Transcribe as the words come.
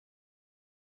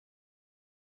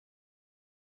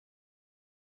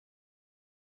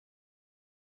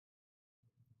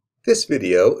This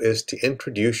video is to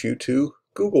introduce you to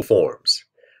Google Forms.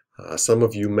 Some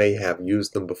of you may have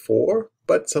used them before,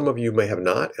 but some of you may have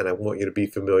not, and I want you to be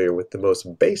familiar with the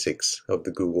most basics of the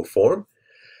Google Form.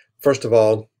 First of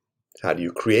all, how do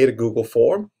you create a Google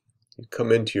Form? You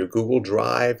come into your Google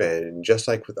Drive, and just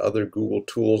like with other Google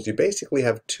tools, you basically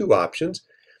have two options.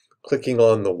 Clicking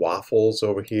on the waffles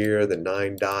over here, the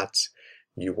 9 dots,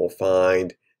 you will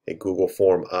find a Google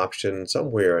Form option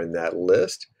somewhere in that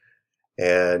list.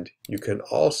 And you can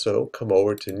also come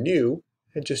over to New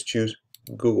and just choose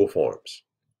Google Forms.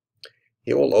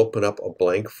 It will open up a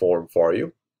blank form for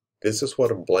you. This is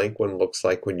what a blank one looks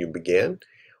like when you begin.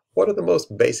 What are the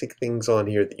most basic things on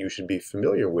here that you should be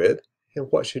familiar with, and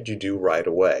what should you do right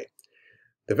away?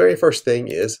 The very first thing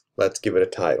is, let's give it a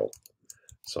title.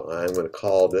 So I'm going to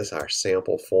call this our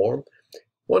sample form.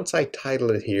 Once I title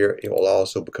it here, it will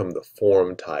also become the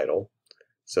form title.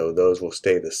 So those will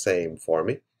stay the same for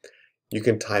me. You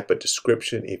can type a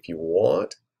description if you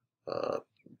want,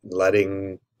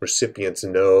 letting recipients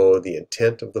know the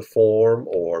intent of the form,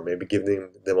 or maybe giving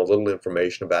them a little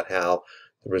information about how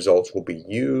the results will be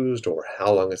used or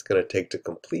how long it's going to take to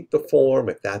complete the form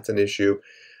if that's an issue,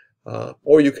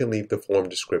 or you can leave the form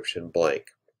description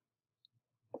blank.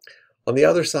 On the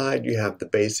other side, you have the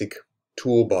basic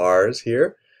toolbars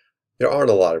here. There aren't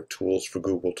a lot of tools for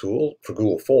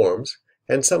Google Forms.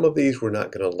 And some of these we're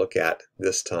not going to look at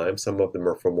this time. Some of them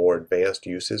are for more advanced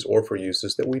uses or for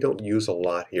uses that we don't use a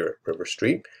lot here at River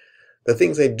Street. The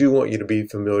things I do want you to be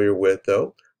familiar with,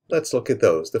 though, let's look at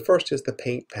those. The first is the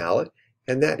paint palette,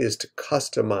 and that is to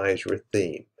customize your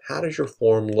theme. How does your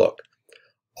form look?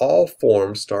 All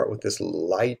forms start with this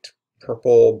light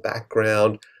purple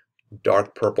background,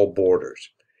 dark purple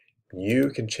borders. You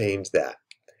can change that.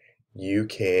 You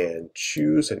can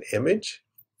choose an image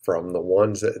from the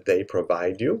ones that they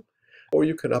provide you, or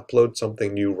you can upload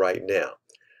something new right now.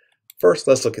 First,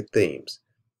 let's look at themes.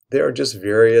 There are just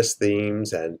various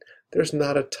themes, and there's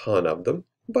not a ton of them,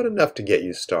 but enough to get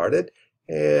you started.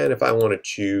 And if I want to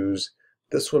choose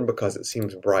this one because it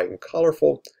seems bright and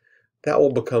colorful, that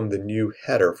will become the new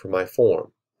header for my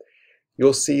form.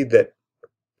 You'll see that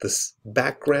the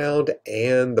background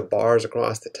and the bars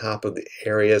across the top of the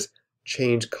areas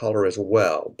change color as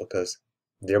well because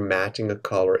they're matching a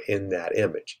color in that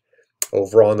image.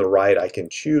 Over on the right, I can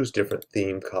choose different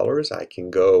theme colors. I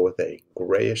can go with a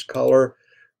grayish color,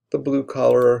 the blue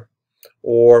color,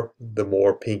 or the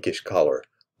more pinkish color,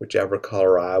 whichever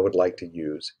color I would like to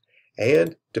use.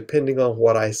 And depending on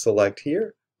what I select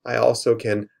here, I also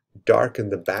can darken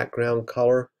the background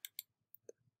color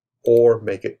or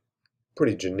make it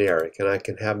pretty generic, and I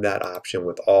can have that option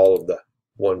with all of the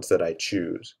ones that I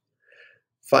choose.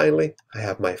 Finally, I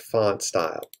have my font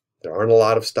style. There aren't a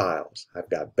lot of styles. I've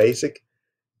got basic,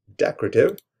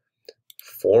 decorative,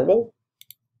 formal,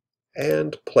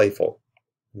 and playful.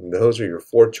 And those are your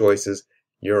 4 choices,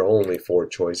 your only 4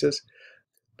 choices.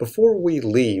 Before we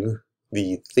leave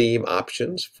the theme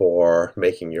options for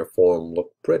making your form look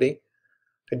pretty,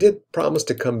 I did promise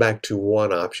to come back to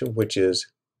one option, which is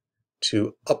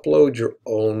to upload your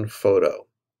own photo.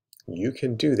 You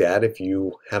can do that if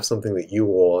you have something that you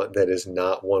want that is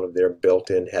not one of their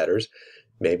built-in headers.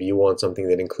 Maybe you want something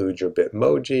that includes your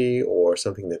Bitmoji or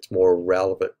something that's more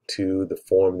relevant to the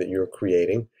form that you're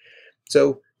creating.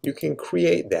 So you can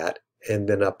create that and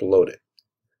then upload it.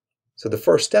 So the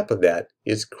first step of that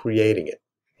is creating it.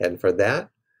 And for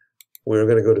that, we're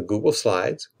going to go to Google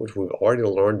Slides, which we've already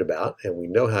learned about, and we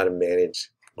know how to manage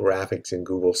graphics in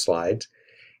Google Slides.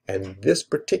 And this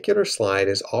particular slide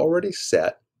is already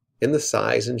set in the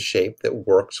size and shape that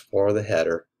works for the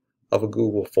header of a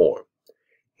Google form.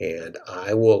 And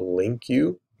I will link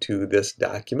you to this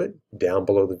document down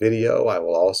below the video. I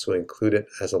will also include it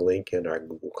as a link in our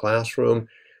Google Classroom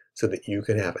so that you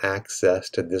can have access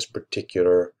to this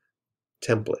particular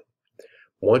template.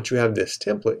 Once you have this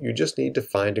template, you just need to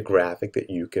find a graphic that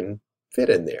you can fit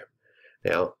in there.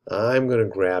 Now, I'm going to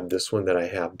grab this one that I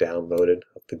have downloaded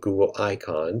of the Google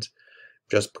icons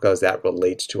just because that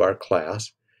relates to our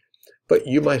class. But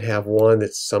you might have one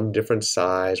that's some different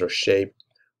size or shape.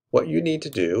 What you need to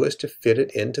do is to fit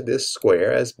it into this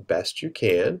square as best you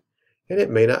can, and it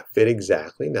may not fit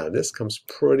exactly. Now this comes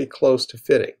pretty close to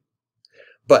fitting,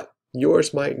 but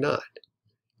yours might not.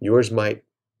 Yours might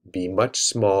be much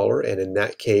smaller, and in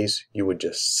that case you would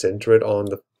just center it on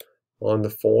the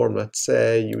form. Let's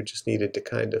say you just needed to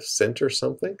kind of center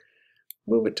something.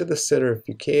 Move it to the center if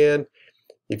you can.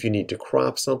 If you need to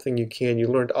crop something, you can. You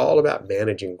learned all about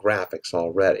managing graphics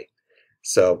already.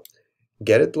 So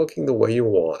get it looking the way you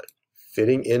want,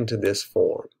 fitting into this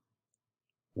form.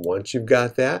 Once you've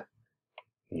got that,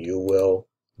 you will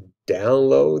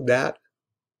download that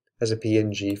as a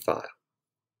PNG file.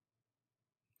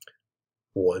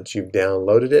 Once you've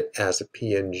downloaded it as a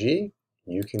PNG,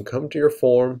 you can come to your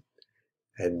form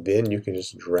and then you can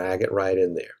just drag it right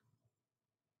in there.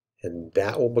 And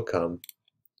that will become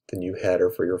the new header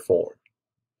for your form.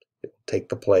 It will take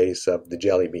the place of the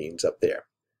jelly beans up there.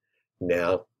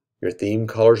 Now, your theme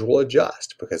colors will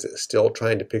adjust because it's still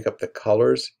trying to pick up the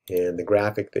colors in the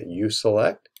graphic that you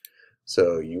select.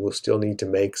 So you will still need to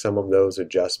make some of those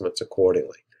adjustments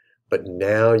accordingly. But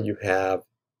now you have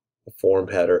a form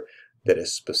header that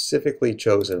is specifically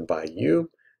chosen by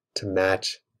you to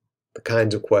match the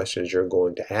kinds of questions you're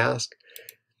going to ask.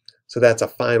 So that's a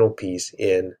final piece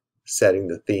in setting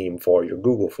the theme for your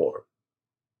Google form.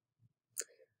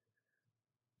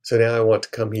 So now I want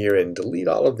to come here and delete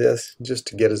all of this just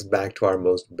to get us back to our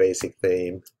most basic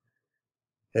theme,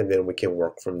 and then we can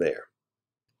work from there.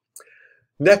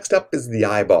 Next up is the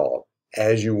eyeball.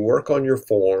 As you work on your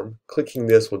form, clicking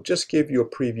this will just give you a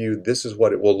preview. This is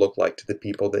what it will look like to the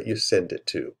people that you send it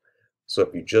to. So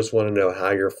if you just want to know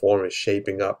how your form is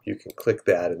shaping up, you can click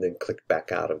that and then click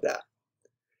back out of that.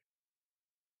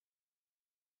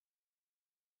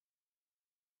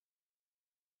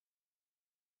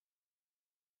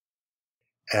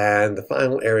 And the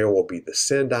final area will be the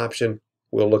send option.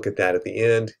 We'll look at that at the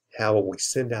end. How will we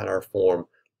send out our form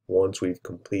once we've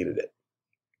completed it?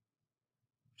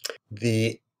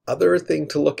 The other thing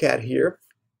to look at here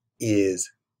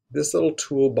is this little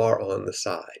toolbar on the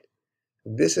side.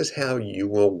 This is how you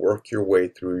will work your way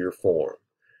through your form.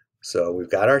 So we've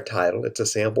got our title, it's a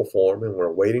sample form, and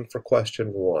we're waiting for question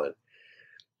 1.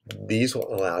 These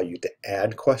will allow you to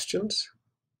add questions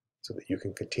so that you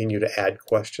can continue to add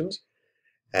questions.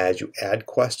 As you add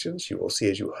questions, you will see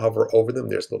as you hover over them,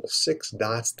 there's little 6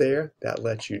 dots there. That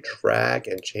lets you drag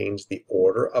and change the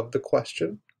order of the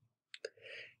question.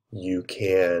 You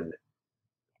can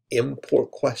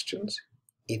import questions.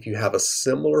 If you have a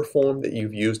similar form that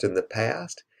you've used in the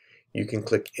past, you can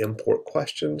click Import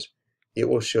Questions. It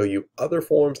will show you other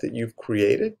forms that you've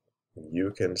created.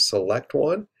 You can select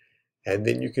one, and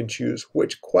then you can choose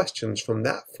which questions from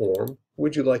that form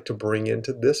would you like to bring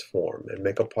into this form and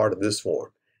make a part of this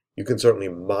form. You can certainly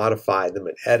modify them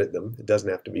and edit them. It doesn't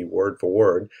have to be word for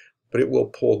word, but it will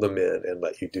pull them in and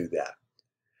let you do that.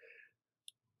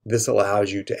 This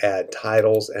allows you to add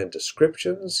titles and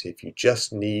descriptions. If you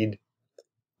just need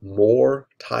more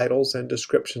titles and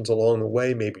descriptions along the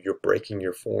way, maybe you're breaking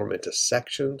your form into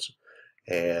sections,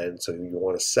 and so you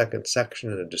want a second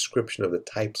section and a description of the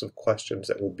types of questions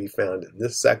that will be found in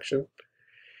this section.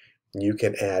 You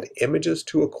can add images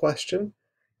to a question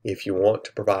if you want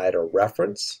to provide a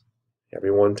reference.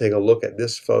 Everyone take a look at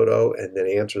this photo and then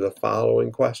answer the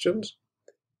following questions.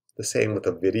 The same with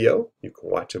a video. You can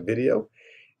watch a video.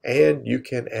 And you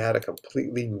can add a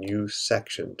completely new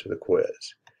section to the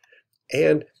quiz.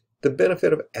 And the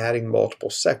benefit of adding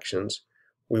multiple sections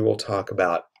we will talk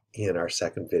about in our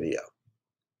second video.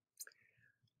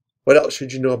 What else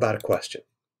should you know about a question?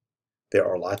 There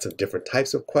are lots of different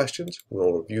types of questions.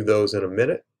 We'll review those in a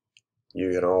minute.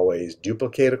 You can always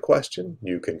duplicate a question.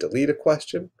 You can delete a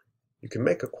question. You can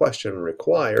make a question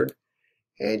required.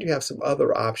 And you have some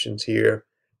other options here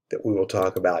that we will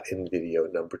talk about in video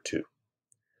number 2.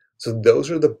 So those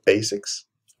are the basics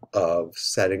of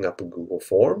setting up a Google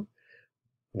form.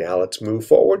 Now let's move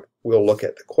forward. We'll look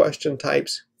at the question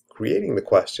types, creating the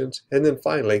questions, and then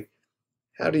finally,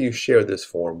 how do you share this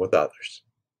form with others?